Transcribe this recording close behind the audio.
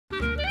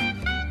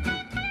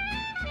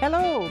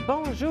Hello,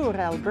 bonjour,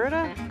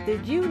 Alberta.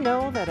 Did you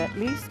know that at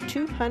least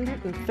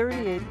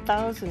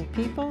 238,000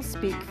 people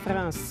speak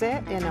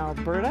Français in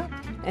Alberta?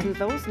 And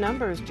those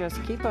numbers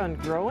just keep on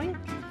growing?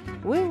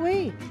 Oui,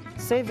 oui,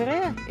 c'est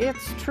vrai,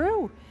 it's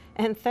true.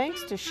 And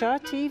thanks to Shaw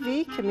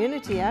TV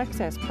Community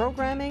Access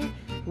Programming,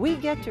 we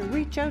get to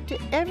reach out to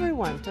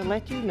everyone to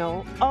let you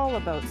know all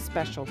about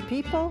special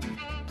people,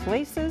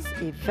 places,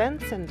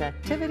 events, and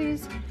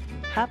activities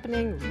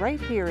happening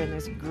right here in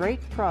this great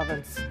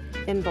province,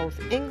 in both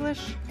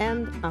English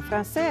and en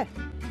français.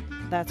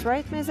 That's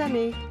right, mes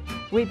amis.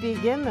 We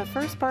begin the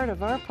first part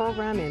of our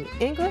program in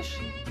English,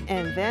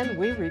 and then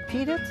we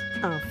repeat it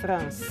en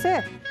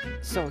français.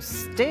 So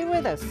stay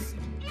with us.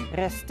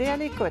 Restez à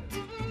l'écoute.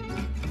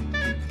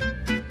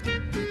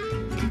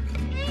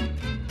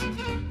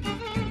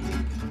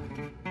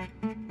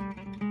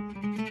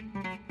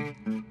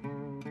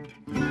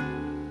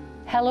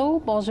 Hello,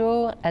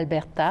 bonjour,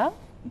 Aleberta.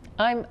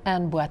 I'm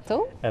Anne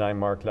Boiteau. And I'm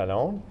Marc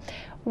Lalonde.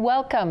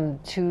 Welcome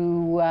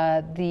to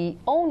the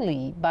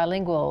only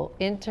bilingual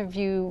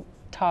interview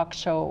talk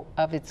show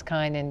of its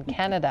kind in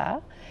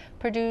Canada,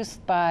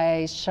 produced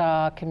by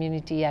Shaw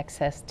Community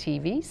Access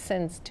TV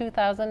since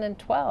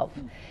 2012.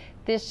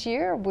 This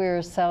year,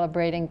 we're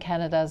celebrating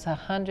Canada's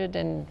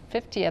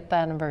 150th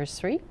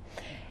anniversary.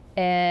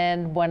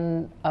 And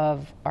one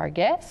of our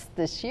guests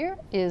this year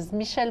is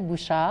Michel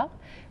Bouchard,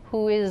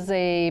 who is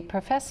a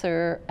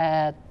professor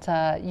at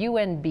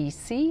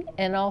UNBC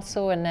and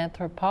also an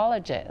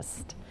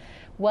anthropologist.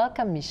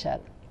 Welcome,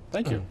 Michel.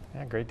 Thank you.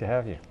 Yeah, great to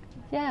have you.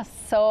 Yes,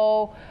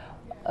 so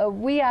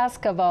we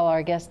ask of all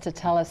our guests to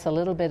tell us a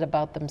little bit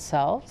about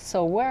themselves.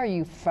 So where are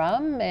you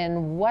from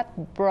and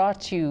what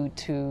brought you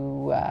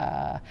to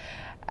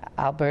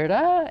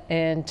Alberta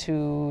and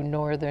to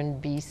northern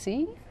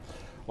BC?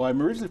 Well,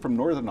 I'm originally from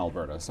northern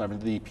Alberta, so I'm in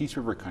the Peace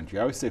River country.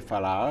 I always say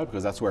Farrar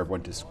because that's where I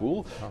went to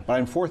school, but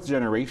I'm fourth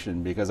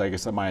generation because I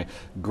guess my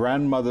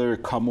grandmother,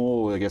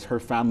 Camo, I guess her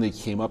family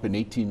came up in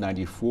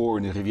 1894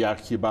 in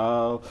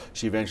Rivière-Québec.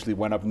 She eventually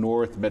went up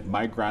north, met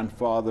my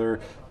grandfather,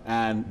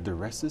 and the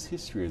rest is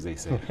history, as they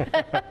say.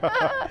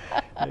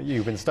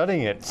 You've been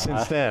studying it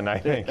since then, I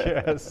think,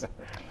 yes.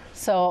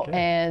 So, okay.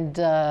 And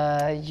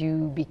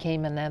you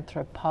became an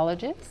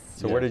anthropologist?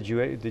 So where did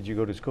you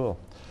go to school?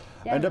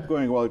 Yeah. I ended up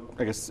going, well,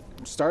 I guess,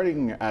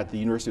 starting at the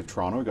University of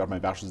Toronto, got my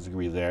bachelor's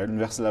degree there,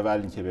 Université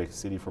Laval in Quebec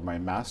City for my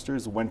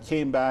master's,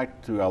 came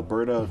back to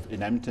Alberta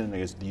in Edmonton, I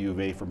guess, the U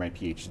of A for my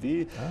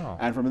PhD,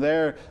 and from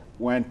there,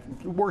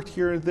 worked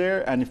here and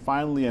there, and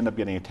finally ended up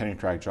getting a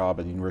tenure-track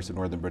job at the University of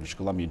Northern British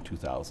Columbia in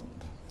 2000.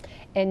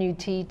 And you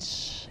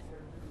teach,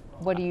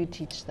 what do you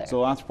teach there?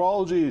 So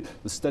anthropology,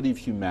 the study of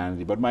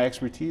humanity, but my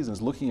expertise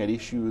is looking at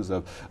issues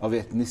of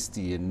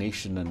ethnicity and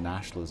nation and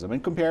nationalism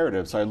and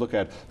comparative. So I look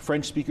at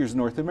French speakers in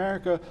North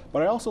America,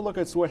 but I also look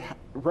at what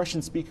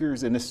Russian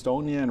speakers in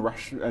Estonia and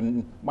Russia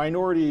and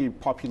minority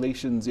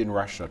populations in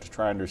Russia to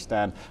try to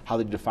understand how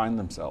they define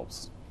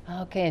themselves.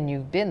 Okay, and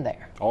you've been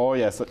there. Oh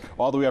yes,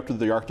 all the way up to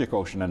the Arctic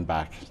Ocean and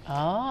back.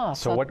 Ah,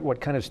 so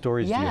what kind of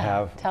stories do you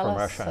have from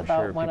Russia? I'm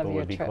sure people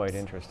would be trips. quite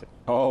interested.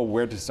 Oh,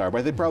 where to start? But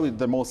I think probably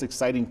the most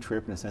exciting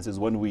trip, in a sense, is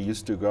when we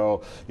used to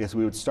go. Yes,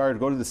 we would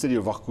go to the city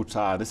of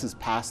Vorkuta. This is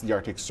past the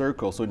Arctic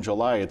Circle, so in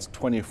July it's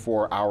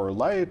 24-hour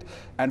light,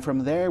 and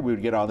from there we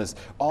would get on this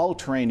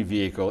all-terrain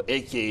vehicle,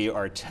 aka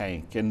our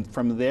tank, and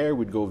from there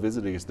we'd go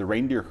visit, I guess, the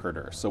reindeer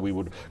herders. So we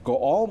would go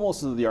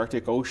almost to the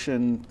Arctic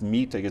Ocean,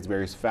 meet, I guess,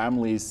 various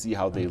families, see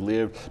how they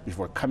lived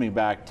before coming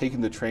back, taking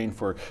the train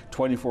for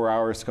 24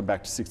 hours to come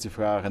back to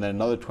 64, and then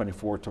another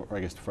 24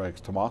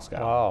 to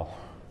Moscow. Wow.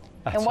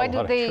 That's and why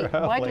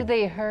do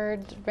they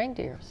herd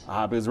reindeers?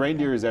 Because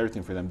reindeer is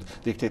everything for them.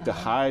 They take the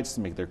hides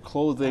to make their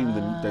clothing,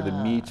 they're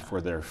the meat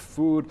for their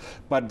food.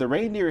 But the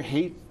reindeer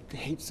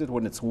hates it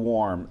when it's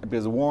warm.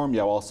 Because warm, you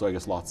have also, I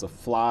guess, lots of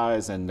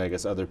flies and, I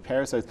guess, other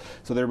parasites.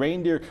 So the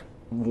reindeer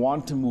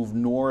want to move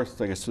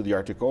north, I guess, to the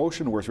Arctic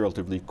Ocean, where it's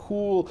relatively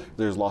cool.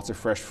 There's lots of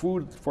fresh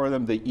food for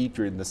them. They eat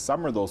during the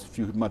summer, those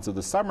few months of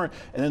the summer.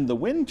 And in the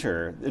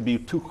winter, it'd be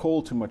too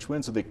cold, too much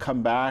wind, so they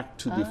come back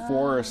to the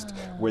forest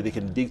where they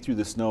can dig through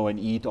the snow and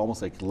eat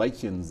almost like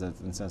lichens, in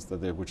the sense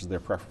that which is their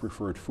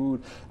preferred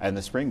food. And in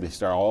the spring, they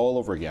start all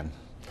over again.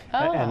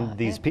 And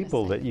these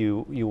people that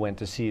you went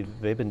to see,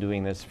 they've been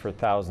doing this for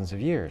thousands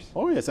of years.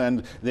 Oh yes,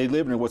 and they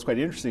live in what's quite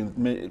interesting,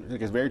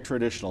 it's very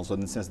traditional, so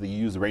in the sense they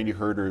use reindeer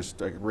herders,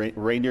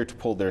 reindeer to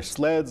pull their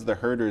sleds. The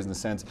herders, in the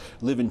sense,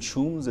 live in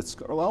chooms. It's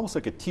almost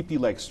like a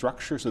teepee-like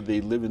structure, so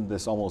they live in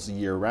this almost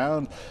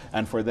year-round,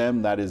 and for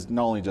them that is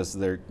not only just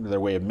their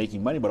way of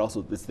making money, but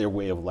also it's their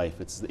way of life,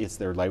 it's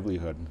their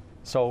livelihood.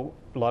 So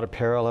a lot of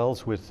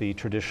parallels with the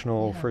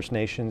traditional First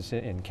Nations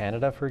in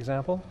Canada, for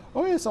example?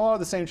 Oh yes, a lot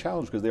of the same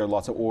challenge, because there are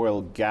lots of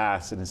oil,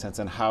 gas, in a sense,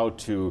 and how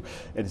to,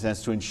 in a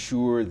sense, to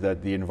ensure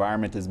that the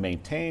environment is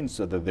maintained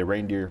so that the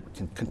reindeer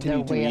can continue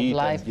to eat. Their way of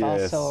life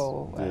yes,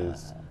 also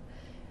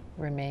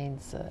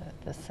remains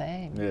the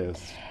same.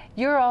 Yes.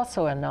 You're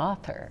also an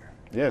author.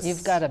 Yes.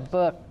 You've got a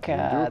book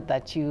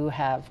that you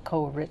have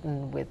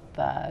co-written with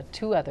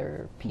two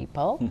other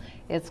people.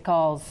 It's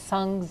called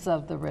Songs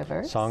of the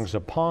Rivers. Songs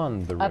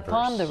Upon the Rivers.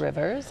 Upon the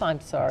Rivers, I'm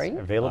sorry. It's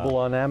available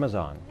on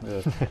Amazon.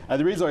 And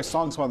the reason why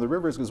Songs Upon the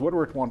Rivers, because what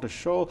we want to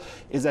show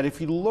is that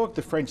if you look,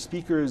 the French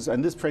speakers,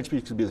 and this French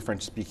speaker could be the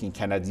French-speaking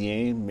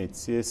Canadiens,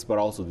 Métis, but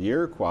also the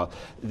Iroquois,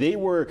 they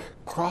were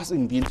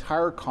crossing the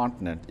entire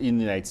continent in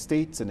the United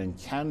States and in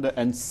Canada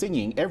and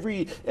singing.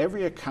 Every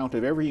account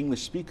of every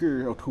English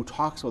speaker who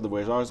talks about the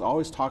voyageurs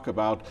always talk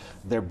about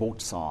their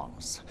boat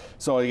songs.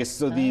 So I guess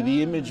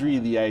the imagery,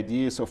 the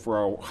idea, so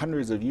for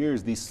hundreds of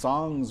years, these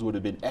songs would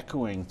have been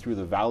echoing through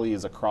the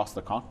valleys across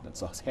the continent.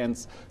 So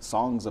hence,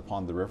 Songs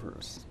Upon the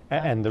Rivers.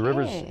 And the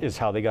rivers is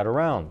how they got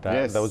around.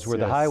 Those were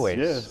the highways.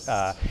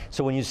 Yes.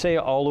 So when you say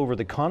all over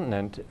the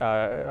continent,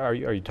 are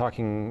you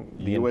talking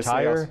the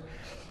entire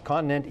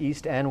continent,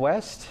 east and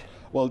west?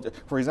 Well,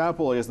 for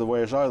example, as the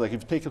voyageurs, like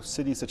if you take a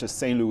city such as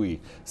Saint Louis,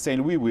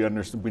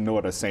 we know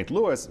it as St.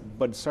 Louis,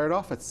 but it started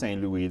off at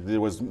Saint Louis. The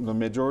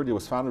majority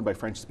was founded by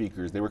French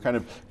speakers. They were kind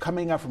of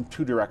coming up from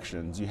two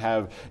directions. You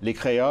have les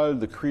Créoles,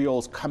 the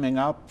Creoles, coming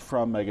up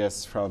from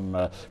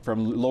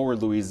lower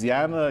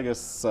Louisiana,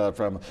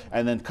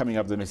 and then coming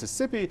up the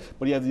Mississippi.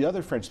 But you have the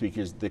other French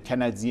speakers, the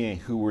Canadiens,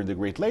 who were in the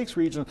Great Lakes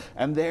region,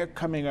 and they're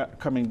coming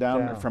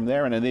down from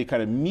there, and then they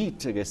kind of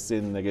meet, in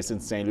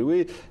Saint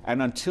Louis,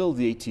 and until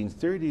the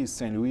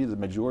 1830s. Saint Louis, the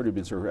majority would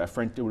have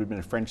been it would have been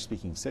a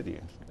French-speaking city.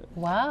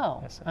 Wow.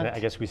 Yes. I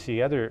guess we see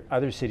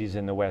other cities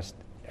in the west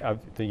of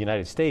the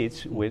United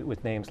States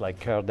with names like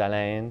Coeur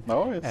d'Alene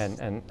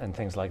and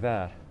things like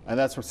that. And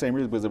that's for the same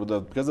reason,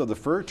 because of the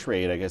fur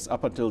trade, I guess,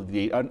 up until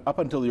the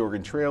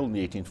Oregon Trail in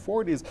the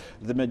 1840s,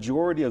 the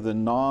majority of the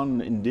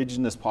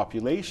non-indigenous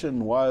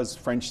population was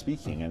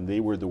French-speaking, and they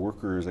were the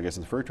workers, I guess,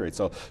 in the fur trade.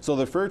 So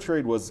the fur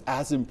trade was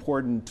as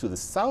important to the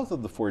south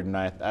of the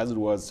 49th as it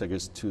was, I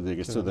guess, to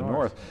the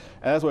north.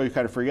 And that's why we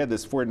kind of forget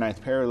this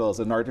 49th parallel is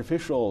an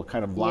artificial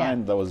kind of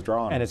line that was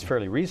drawn. And it's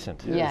fairly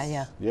recent.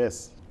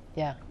 Yes.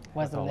 Yeah,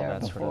 wasn't there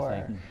before. Sort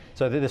of thing.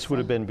 So this would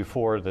have been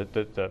before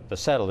the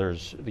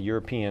settlers, the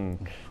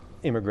European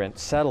immigrant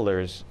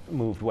settlers,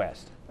 moved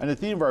west. And the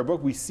theme of our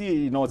book, we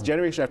see, it's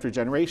generation after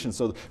generation.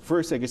 So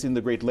first, I guess, in the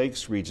Great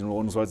Lakes region,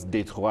 one was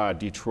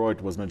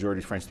Detroit was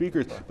majority French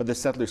speakers, but the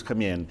settlers come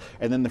in,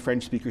 and then the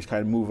French speakers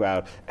kind of move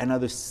out, and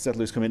other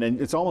settlers come in, and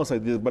it's almost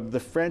like this, but the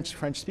French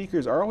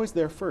speakers are always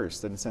there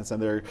first, in a sense,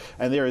 and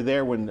they are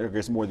there when, I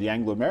guess, more the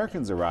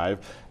Anglo-Americans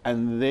arrive,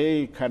 and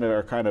they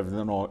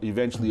are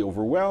eventually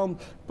overwhelmed,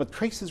 but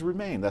traces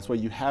remain. That's why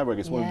you have, I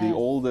guess, one of the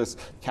oldest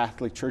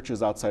Catholic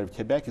churches outside of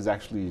Quebec is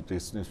actually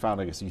found,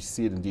 I guess, you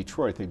see it in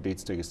Detroit. It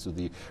dates to, I guess, to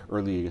the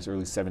early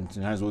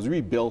 1700s. It was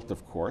rebuilt,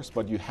 of course,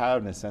 but you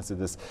have, in a sense, of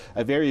this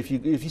if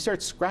you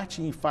start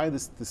scratching, you find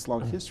this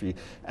long history,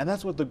 and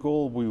that's what the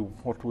goal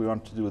what we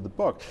want to do with the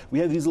book. We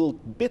have these little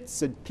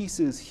bits and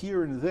pieces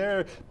here and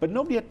there, but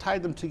nobody had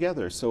tied them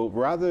together. So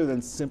rather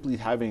than simply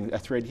having a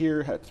thread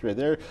here, a thread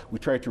there, we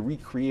tried to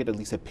recreate at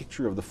least a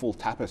picture of the full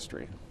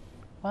tapestry.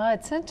 Well,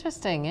 it's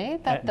interesting,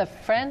 that the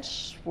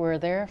French were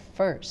there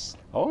first.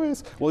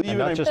 Always. Well, even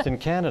not just in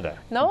Canada.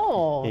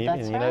 No, that's right.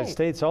 In the United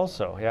States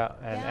also,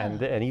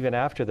 and even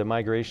after the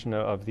migration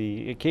of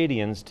the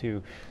Acadians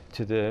to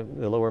the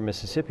lower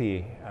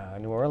Mississippi,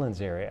 New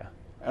Orleans area.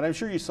 And I'm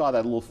sure you saw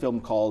that little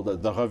film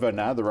called The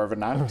Revenant.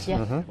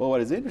 Well, what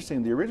is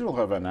interesting, the original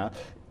Revenant,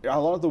 a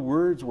lot of the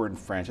words were in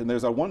French, and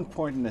there's one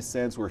point in a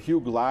sense where Hugh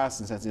Glass,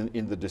 in a sense,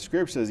 in the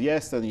description says,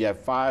 yes, then you have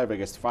five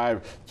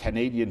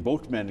Canadian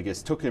boatmen, I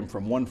guess, took him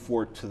from one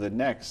fort to the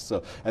next.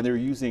 So, and they were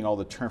using all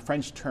the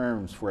French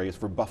terms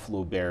for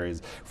buffalo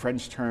berries,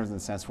 French terms in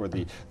the sense for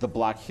the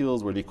Black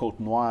Hills, where the Côte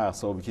Noire.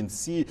 So we can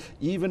see,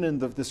 even in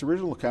this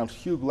original account,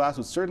 Hugh Glass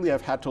would certainly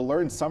have had to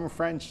learn some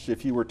French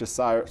if he were to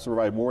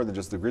survive more than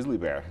just the grizzly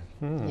bear.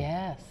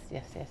 Yes.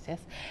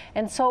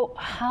 And so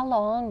how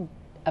long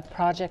a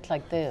project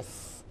like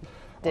this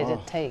did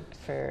it take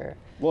for?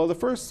 Well,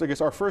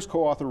 our first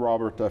co-author,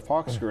 Robert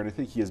Foxker, and I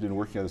think he has been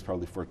working on this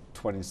probably for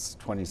 20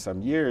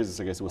 some years.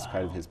 I guess it was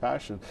kind of his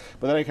passion.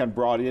 But then I kind of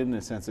brought in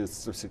a sense,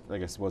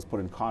 was put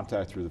in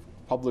contact through the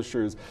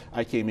publishers.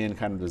 I came in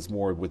kind of as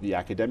more with the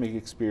academic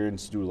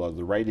experience, do a lot of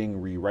the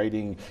writing,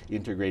 rewriting,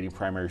 integrating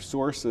primary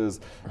sources.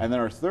 And then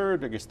our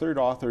third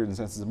author, in a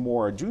sense, is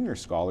more a junior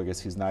scholar. I guess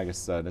he's now, an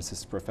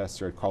assistant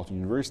professor at Carleton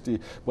University,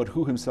 but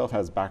who himself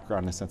has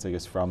background, in a sense,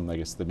 from, the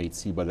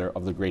Métis, but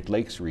of the Great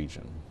Lakes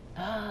region.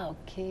 Ah,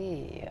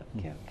 okay.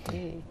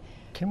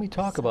 Can we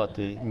talk about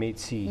the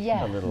Métis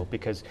a little?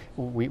 Because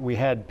we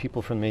had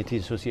people from the Métis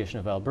Association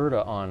of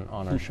Alberta on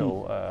our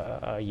show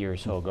a year or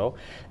so ago,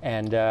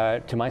 and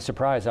to my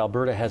surprise,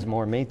 Alberta has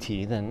more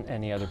Métis than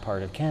any other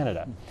part of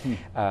Canada.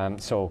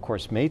 So of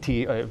course,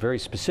 Métis very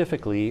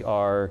specifically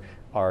are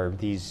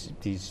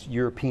these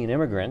European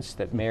immigrants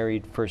that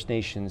married First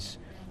Nations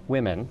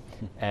women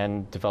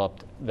and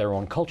developed their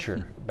own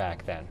culture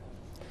back then.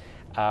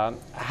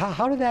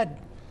 How did that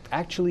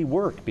actually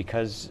work?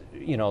 Because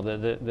you know,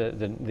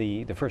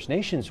 the First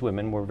Nations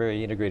women were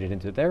very integrated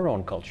into their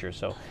own culture.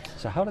 So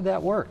how did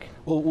that work?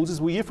 Well,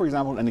 we give, for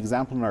example, an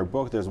example in our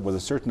book. There was a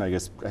certain, I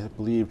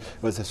believe,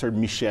 it was a certain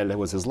Michel, that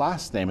was his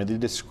last name, and they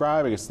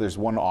describe, I guess, there's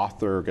one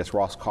author, I guess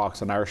Ross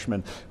Cox, an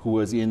Irishman, who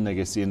was in the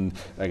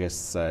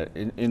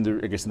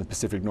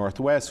Pacific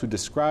Northwest, who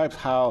describes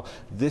how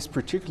this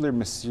particular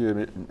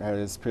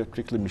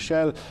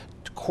Michel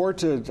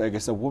courted, I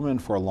guess, a woman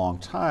for a long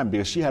time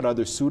because she had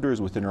other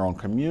suitors within her own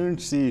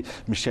community.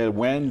 Michel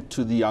went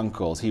to the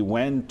uncles, he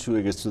went to,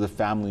 I guess, to the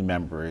family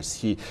members,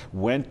 he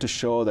went to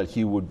show that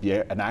he would be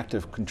an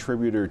active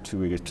contributor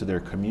to, I guess, to their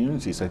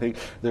community. So I think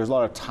there's a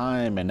lot of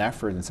time and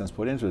effort, in a sense,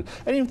 put into it.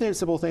 And even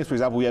simple things, for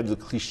example, we had the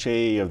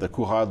cliche of the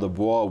coureur de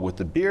bois with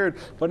the beard,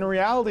 but in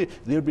reality,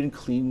 they had been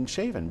clean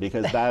shaven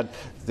because that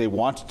they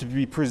wanted to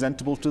be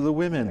presentable to the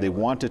women. They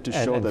wanted to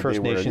show that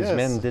First they were. Nations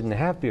men didn't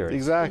have beards.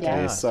 Exactly.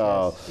 Yes.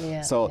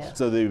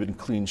 So they've been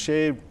clean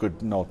shaved, could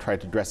try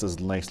to dress as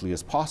nicely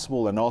as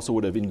possible, and also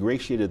would have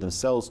ingratiated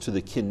themselves to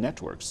the kin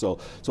network. So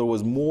it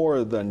was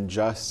more than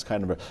just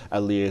kind of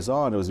a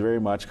liaison. It was very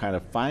much kind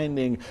of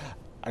finding,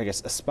 I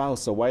guess, a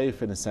spouse, a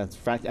wife, in a sense,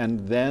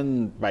 and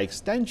then by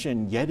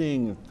extension,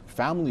 getting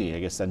family, I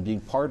guess, and being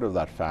part of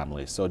that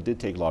family. So it did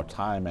take a lot of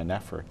time and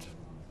effort.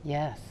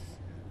 Yes,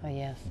 oh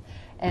yes.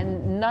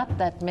 And not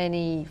that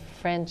many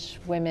French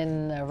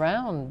women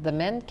around. The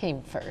men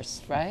came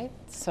first, right?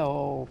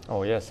 So.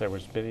 Oh yes, there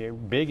was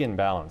big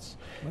imbalance.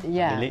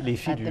 Yeah. Les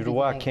filles du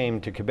roi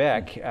came to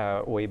Quebec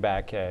way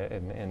back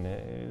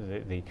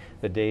in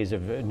the days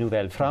of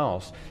Nouvelle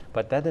France,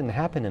 but that didn't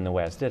happen in the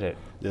West, did it?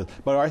 Yeah.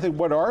 But I think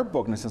what our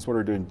book, in a sense, what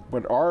we're doing,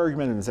 what our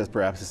argument, in a sense,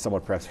 perhaps is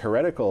somewhat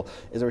heretical,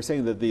 is we're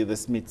saying that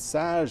this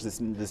métissage,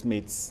 this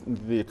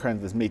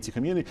Métis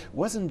community,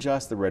 wasn't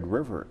just the Red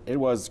River. It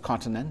was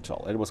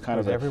continental. It was kind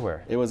of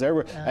everywhere. It was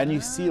everywhere. And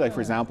you see, like,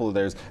 for example,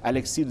 there's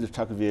Alexis de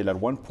Tocqueville. At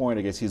one point,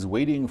 I guess he's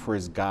waiting for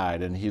his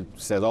guide, and he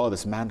says, "Oh,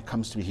 this man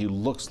comes to me. He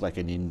looks like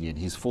an Indian.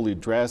 He's fully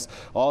dressed.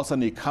 All of a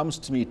sudden, he comes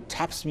to me,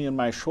 taps me on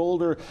my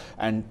shoulder,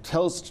 and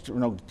says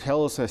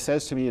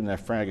to me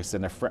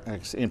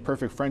in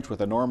perfect French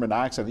with a Norman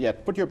accent, 'Yeah,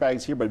 put your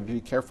bags here, but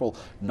be careful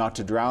not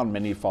to drown.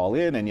 Many fall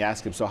in.'" And you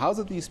ask him, "So how's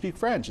it that you speak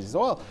French?" He says,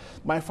 "Well,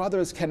 my father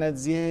is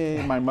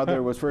Canadien, my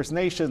mother was First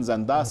Nations,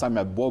 and thus I'm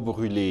a bois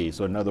brûlé."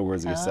 So in other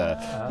words,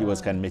 he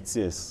was kind of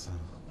métis.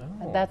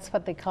 That's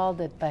what they called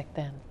it back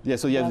then. Yeah,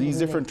 so you have these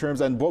different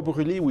terms, and bois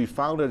brûlé, we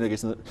found it, I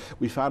guess,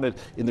 we found it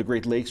in the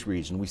Great Lakes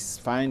region. We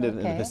find it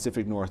in the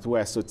Pacific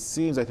Northwest. So it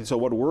seems, I think, so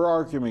what we're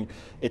arguing,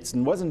 it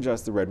wasn't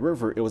just the Red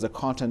River, it was a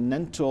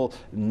continental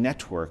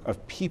network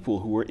of people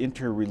who were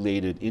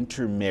interrelated,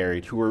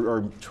 intermarried, who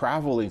are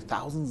traveling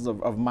thousands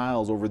of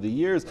miles over the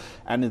years,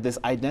 and this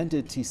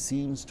identity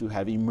seems to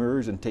have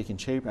emerged and taken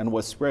shape and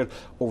was spread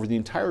over the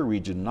entire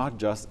region, not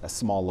just a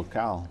small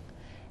locale.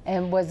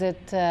 And was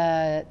it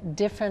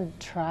different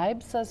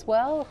tribes as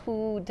well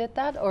who did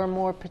that, or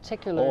more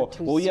particular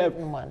to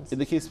certain ones? In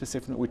the case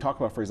specific, we talk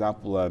about, for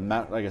example,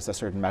 I guess a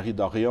certain Marie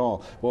Dorion.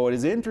 Well, what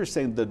is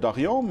interesting, the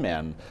Dorion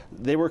men,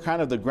 they were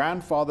kind of, the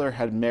grandfather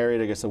had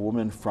married, I guess, a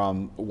woman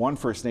from one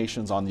First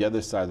Nations on the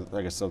other side,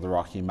 I guess, of the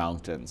Rocky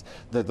Mountains.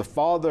 The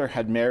father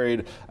had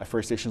married a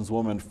First Nations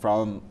woman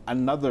from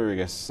another, I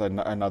guess,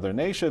 another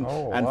nation.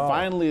 Oh, and wow.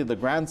 finally, the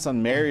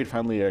grandson married,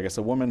 finally, I guess,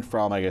 a woman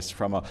from, I guess,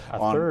 from a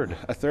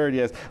third,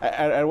 yes.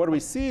 And what we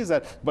see is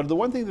that, but the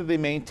one thing that they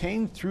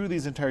maintained through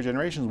these entire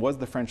generations was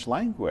the French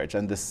language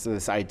and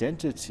this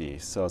identity.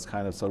 So it's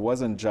kind of, so it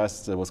wasn't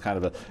just, it was kind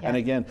of a, and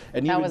again,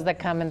 and that was the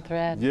common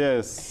thread.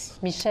 Yes.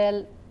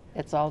 Michel,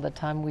 it's all the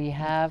time we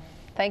have.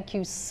 Thank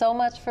you so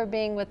much for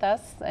being with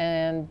us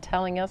and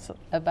telling us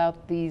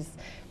about these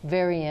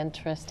very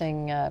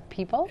interesting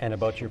people. And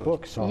about your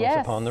book, Songs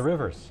Upon the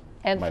Rivers.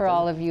 And for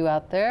all of you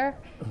out there,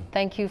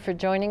 thank you for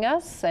joining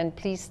us, and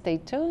please stay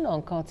tuned.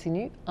 On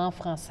continue en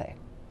français.